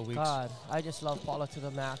in a couple of weeks. Oh, my God. I just love Paula to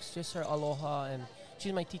the max. Just her aloha, and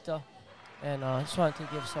she's my tita. And I just wanted to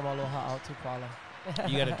give some aloha out to Paula.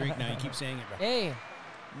 You got a drink now. You keep saying it, bro. Hey.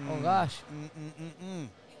 Oh, gosh. Mm-mm-mm-mm.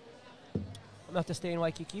 I'm going to have to stay in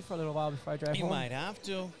Waikiki for a little while before I drive You home. might have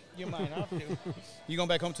to. You might have to. You going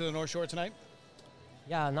back home to the North Shore tonight?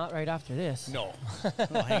 Yeah, not right after this. No.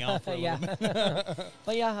 I'll hang out for a Yeah. little bit.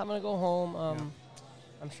 But yeah, I'm going to go home.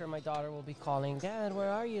 I'm sure my daughter will be calling, Dad, where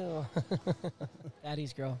are you?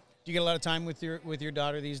 Daddy's girl. Do you get a lot of time with your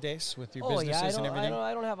daughter these days, with your Oh, businesses yeah, and everything?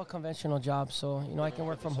 I don't have a conventional job, so, I can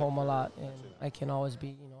work from home a lot, and I can always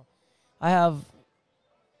be, I have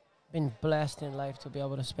been blessed in life to be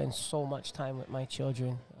able to spend so much time with my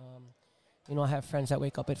children. I have friends that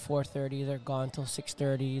wake up at 4:30, they're gone till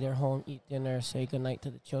 6:30, they're home, eat dinner, say goodnight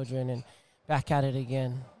to the children, and back at it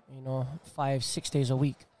again, 5-6 days a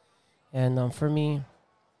week. And for me,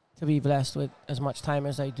 to be blessed with as much time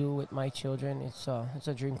as I do with my children, it's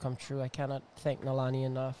a dream come true. I cannot thank Nalani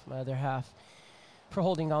enough, my other half, for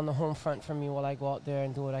holding down the home front for me while I go out there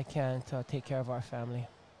and do what I can to take care of our family.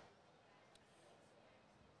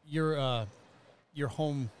 Your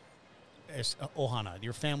home is Ohana,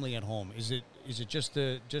 your family at home. Is it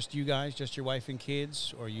just you guys, just your wife and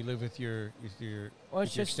kids, or you live with your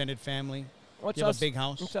extended family? You have a big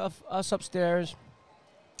house? It's us upstairs.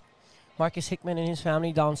 Marcus Hickman and his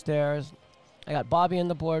family downstairs. I got Bobby in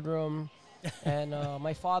the boardroom. And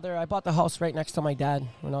my father, I bought the house right next to my dad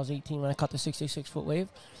when I was 18, when I caught the 66-foot wave.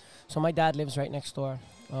 So my dad lives right next door.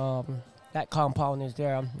 That compound is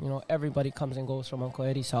there. Everybody comes and goes from Uncle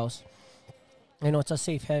Eddie's house. It's a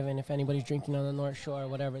safe haven. If anybody's drinking on the North Shore or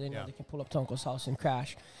whatever, they know they can pull up to Uncle's house and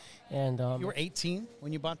crash. And you were 18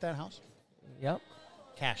 when you bought that house? Yep.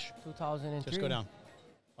 Cash. 2003. Just go down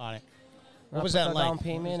on it. I What was put that the like? down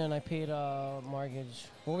payment, and I paid a mortgage.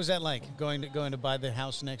 What was that like, going to buy the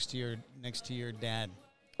house next to your dad?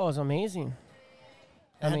 Oh, it was amazing.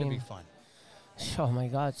 That had to be fun. Oh my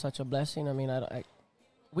God, such a blessing.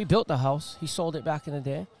 We built the house. He sold it back in the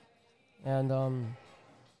day, and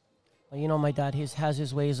my dad has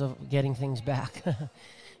his ways of getting things back.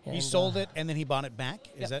 He sold it and then he bought it back.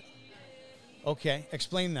 Is that okay?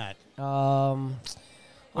 Explain that.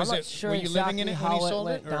 I'm not sure were you living in exactly it when how he it sold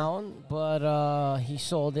went it, or- down, but he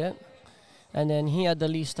sold it, and then he had the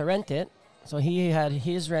lease to rent it. So he had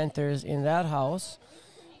his renters in that house,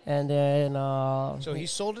 and then So he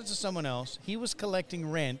sold it to someone else. He was collecting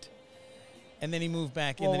rent, and then he moved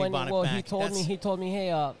back, and well, then he bought it back. he told me,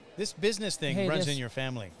 hey, This business thing Hey, runs this- in your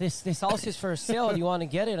family. this house is for sale. Do you want to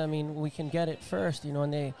get it? We can get it first,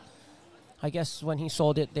 and I guess when he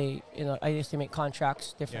sold it, I guess they make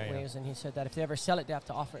contracts different Yeah. ways, and he said that if they ever sell it, they have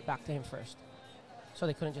to offer it back to him first. So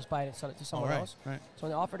they couldn't just buy it and sell it to someone else. Right. So when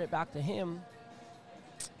they offered it back to him,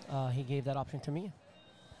 he gave that option to me.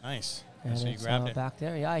 Nice. And so you it's, grabbed it. back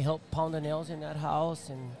there. Yeah, I helped pound the nails in that house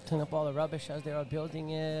and clean up all the rubbish as they were building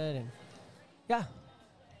it, and yeah.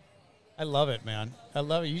 I love it, man. I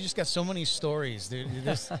love it. You just got so many stories, dude.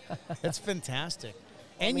 That's fantastic.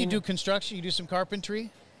 And you do construction. You do some carpentry,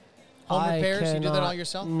 home repairs. You do that all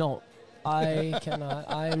yourself? No, I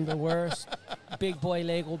cannot. I am the worst big boy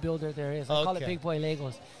Lego builder there is. I call it Okay. big boy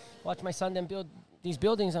Legos. Watch my son them build these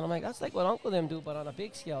buildings, and I'm like, that's like what Uncle them do, but on a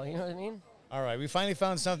big scale. You know what I mean? All right. We finally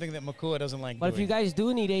found something that Makua doesn't like But doing. if you guys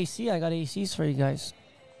do need AC, I got ACs for you guys.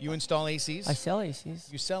 You install ACs? I sell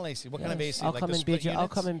ACs. You sell AC. What kind of Yes. AC? I'll like come the and split bid you. I'll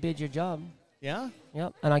units? come and bid your job. Yeah?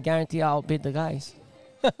 Yep, and I guarantee I'll bid the guys.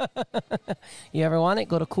 You ever want it?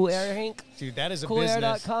 Go to Cool Air Inc. Dude, that is a business.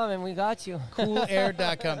 CoolAir.com, and we got you.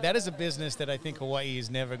 CoolAir.com. That is a business that I think Hawaii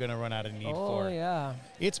is never going to run out of need for. Oh yeah.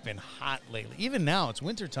 It's been hot lately. Even now, it's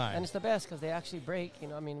wintertime. And it's the best because they actually break. We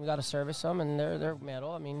got to service them, and they're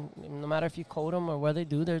metal. No matter if you coat them or what they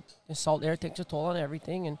do, their salt air takes a toll on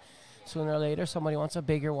everything. And sooner or later somebody wants a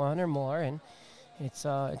bigger one or more, and it's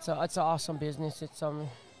an awesome business.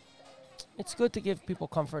 It's good to give people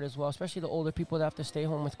comfort as well, especially the older people that have to stay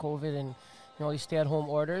home with COVID and these stay-at-home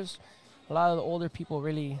orders. A lot of the older people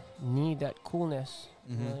really need that coolness,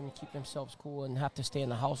 and keep themselves cool and have to stay in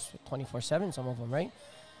the house 24/7. Some of them, right?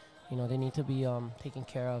 They need to be taken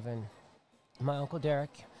care of. And my Uncle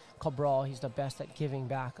Derek Cabral, he's the best at giving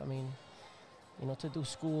back. I mean, to do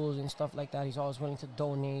schools and stuff like that, he's always willing to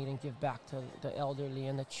donate and give back to the elderly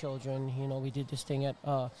and the children. We did this thing at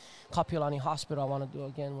Kapiolani Hospital I want to do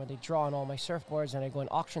again, where they draw on all my surfboards and I go and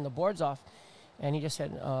auction the boards off. And he just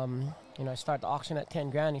said, I start the auction at 10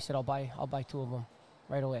 grand. He said, I'll buy 2 of them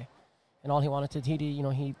right away. And all he wanted to,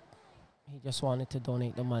 he just wanted to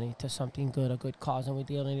donate the money to something good, a good cause. And we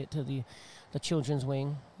donated it to the children's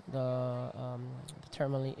wing, the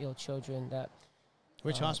terminally ill children that.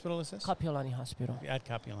 Which hospital is this? Kapiolani Hospital. At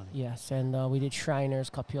Kapiolani. Yes, and we did Shriners,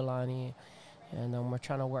 Kapiolani, and we're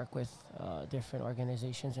trying to work with different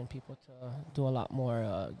organizations and people to do a lot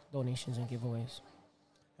more donations and giveaways.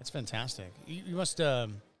 That's fantastic. You must,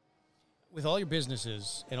 with all your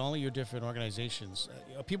businesses and all your different organizations,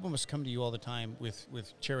 people must come to you all the time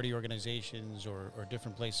with charity organizations or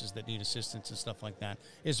different places that need assistance and stuff like that.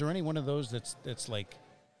 Is there any one of those that's like,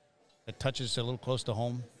 that touches a little close to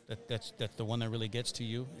home, that's the one that really gets to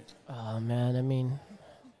you? Oh, man, I mean,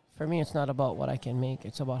 for me, it's not about what I can make.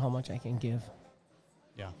 It's about how much I can give.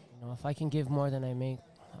 Yeah. If I can give more than I make,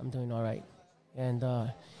 I'm doing all right. And,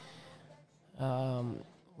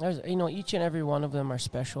 there's, each and every one of them are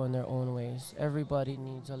special in their own ways. Everybody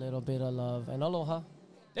needs a little bit of love and aloha.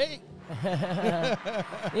 Hey!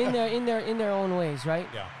 in their own ways, right?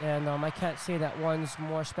 Yeah. And I can't say that one's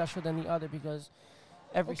more special than the other, because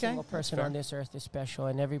every single person on this earth is special,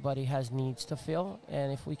 and everybody has needs to fill.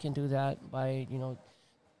 And if we can do that by,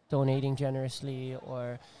 donating generously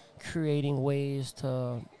or creating ways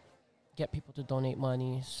to get people to donate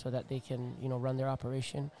money so that they can, run their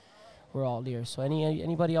operation, we're all ears. So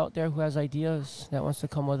anybody out there who has ideas that wants to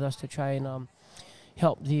come with us to try and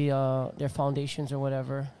help their foundations or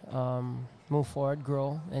whatever move forward,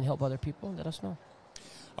 grow, and help other people, let us know.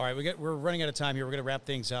 All right, we're running out of time here. We're going to wrap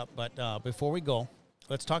things up. But before we go,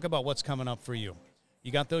 let's talk about what's coming up for you.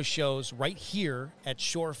 You got those shows right here at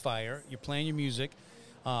Shorefire. You're playing your music.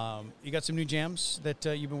 You got some new jams that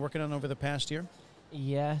you've been working on over the past year?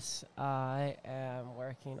 Yes, I am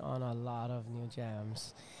working on a lot of new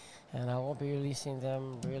jams, and I will be releasing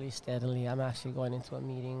them really steadily. I'm actually going into a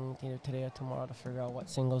meeting either today or tomorrow to figure out what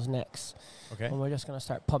single's next. Okay. And we're just going to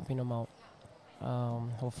start pumping them out.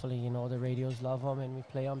 Hopefully, the radios love them and we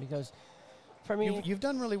play them, because for me... You've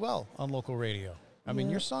done really well on local radio. I mean,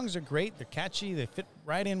 your songs are great. They're catchy. They fit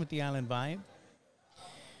right in with the island vibe.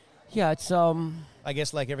 Yeah, it's... I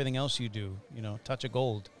guess like everything else you do, touch of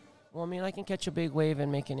gold. Well, I mean, I can catch a big wave and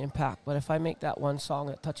make an impact, but if I make that one song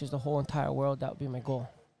that touches the whole entire world, that would be my goal.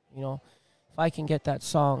 If I can get that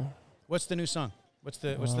song. What's the new song? What's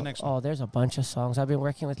the next one? Oh, there's a bunch of songs. I've been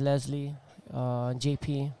working with Leslie,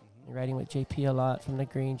 JP, writing with JP a lot from The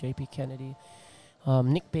Green, JP Kennedy.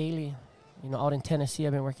 Nick Bailey, out in Tennessee.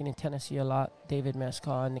 I've been working in Tennessee a lot. David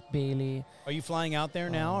Mescal, Nick Bailey. Are you flying out there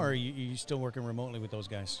now, or are you still working remotely with those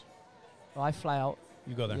guys? Oh, I fly out.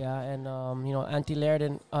 You go there. Yeah, and Auntie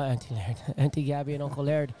Gabby and Uncle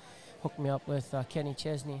Laird hooked me up with Kenny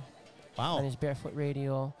Chesney. Wow. On his Barefoot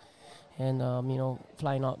Radio, and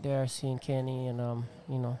flying out there, seeing Kenny, and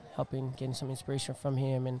helping, getting some inspiration from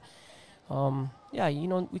him, and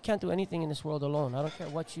we can't do anything in this world alone. I don't care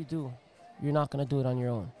what you do, you're not gonna do it on your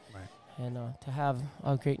own. Right. And to have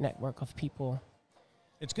a great network of people.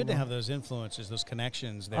 It's good to have those influences, those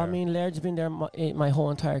connections there. I mean, Laird's been there my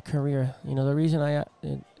whole entire career. The reason I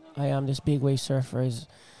am this big wave surfer is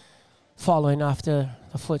following after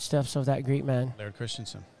the footsteps of that great man, Laird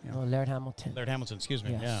Christensen. Yeah. Laird Hamilton. Laird Hamilton, excuse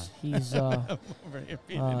me. Yes. Yeah.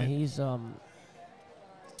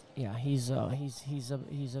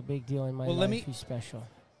 He's a big deal in my life. He's special.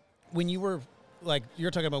 When you were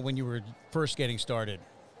you're talking about when you were first getting started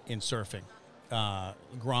in surfing,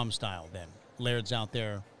 Grom style. Then Laird's out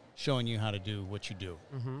there showing you how to do what you do.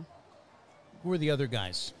 Mm-hmm. Who were the other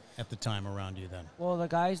guys at the time around you then? Well, the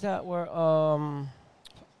guys that were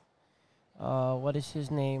what is his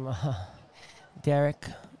name? Derek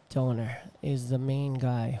Donor is the main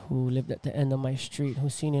guy who lived at the end of my street,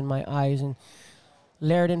 who's seen in my eyes. And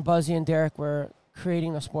Laird and Buzzy and Derek were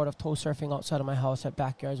creating the sport of tow surfing outside of my house at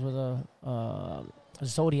backyards with a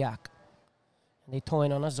Zodiac. And they tow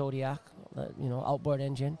in on a Zodiac, outboard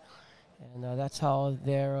engine. And that's how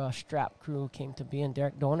their strap crew came to be. And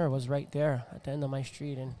Derek Donor was right there at the end of my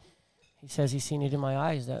street. And he says he's seen it in my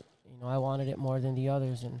eyes that, I wanted it more than the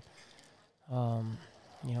others. And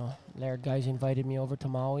You know, Laird guys invited me over to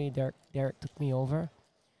Maui. Derek took me over.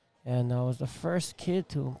 And I was the first kid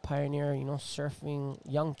to pioneer, you know, surfing,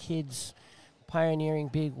 young kids pioneering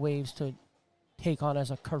big waves to take on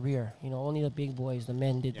as a career. You know, only the big boys, the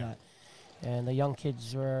men did that. And the young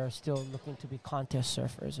kids were still looking to be contest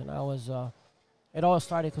surfers. And I was, it all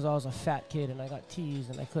started because I was a fat kid and I got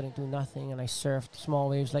teased and I couldn't do nothing. And I surfed small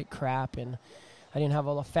waves like crap. And I didn't have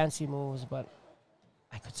all the fancy moves, but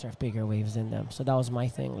I could surf bigger waves than them. So that was my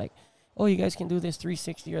thing. Like, oh, you guys can do this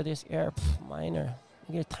 360 or this air. Minor.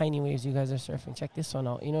 You get tiny waves you guys are surfing. Check this one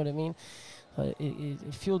out. You know what I mean?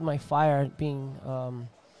 It fueled my fire being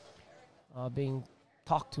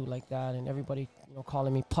talked to like that, and everybody, you know,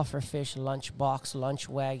 calling me pufferfish, lunchbox, lunch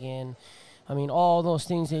wagon. I mean, all those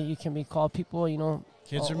things that you can be called. People, you know,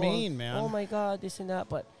 kids are mean, man. Oh my God, this and that.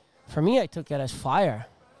 But for me, I took it as fire.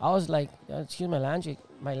 I was like, excuse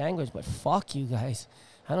my language, but fuck you guys.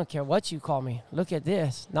 I don't care what you call me. Look at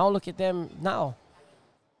this. Now look at them now.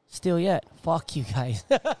 Still yet. Fuck you guys.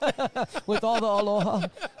 With all the aloha.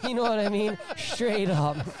 You know what I mean? Straight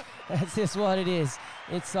up. That's just what it is.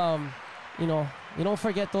 It's, you know, you don't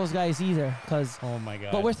forget those guys either. Cause, oh, my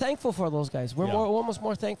God. But we're thankful for those guys. We're almost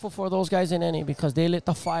more thankful for those guys than any because they lit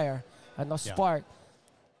the fire and the spark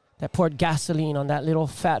that poured gasoline on that little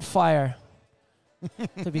fat fire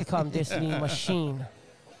to become this lean machine.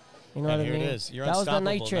 You know what I mean? Here it is. You're that was the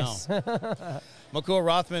unstoppable nitrous. now. Makua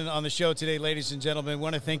Rothman on the show today, ladies and gentlemen.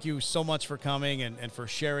 Want to thank you so much for coming and for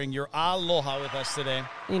sharing your aloha with us today.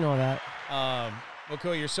 You know that.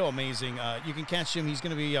 Makua, you're so amazing. You can catch him. He's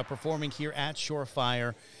going to be performing here at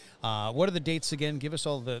Shorefire. What are the dates again? Give us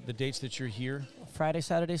all the dates that you're here. Friday,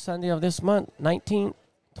 Saturday, Sunday of this month, 19th,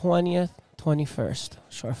 20th, 21st,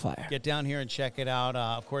 Shorefire. Get down here and check it out.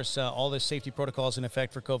 Of course, all the safety protocols in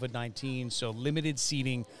effect for COVID-19, so limited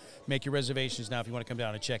seating. Make your reservations now if you want to come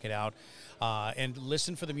down and check it out. And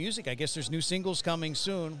listen for the music. I guess there's new singles coming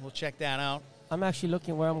soon. We'll check that out. I'm actually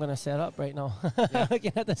looking where I'm going to set up right now.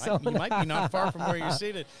 Looking at the sound. You might be not far from where you're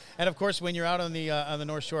seated. And, of course, when you're out on the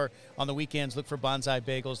North Shore on the weekends, look for Bonsai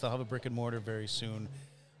Bagels. They'll have a brick and mortar very soon.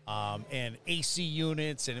 And AC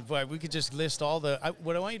units. And if we could just list all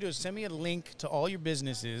what I want you to do is send me a link to all your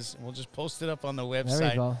businesses. And we'll just post it up on the website. There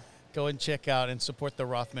we go. Go and check out and support the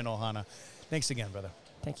Rothman Ohana. Thanks again, brother.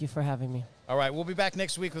 Thank you for having me. All right, we'll be back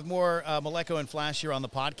next week with more Maleko and Flash here on the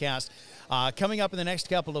podcast. Coming up in the next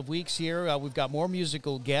couple of weeks here, we've got more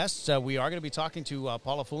musical guests. We are going to be talking to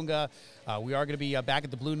Paula Funga. We are going to be back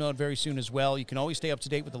at the Blue Note very soon as well. You can always stay up to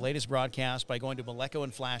date with the latest broadcast by going to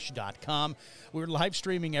malekoandflash.com. We're live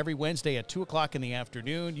streaming every Wednesday at 2 o'clock in the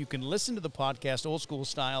afternoon. You can listen to the podcast old school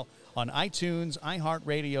style on iTunes,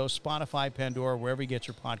 iHeartRadio, Spotify, Pandora, wherever you get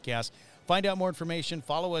your podcasts. Find out more information.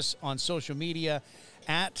 Follow us on social media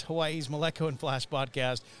at Hawaii's Maleko and Flash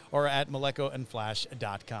podcast or at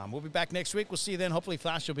malekoandflash.com. We'll be back next week. We'll see you then. Hopefully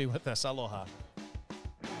Flash will be with us. Aloha.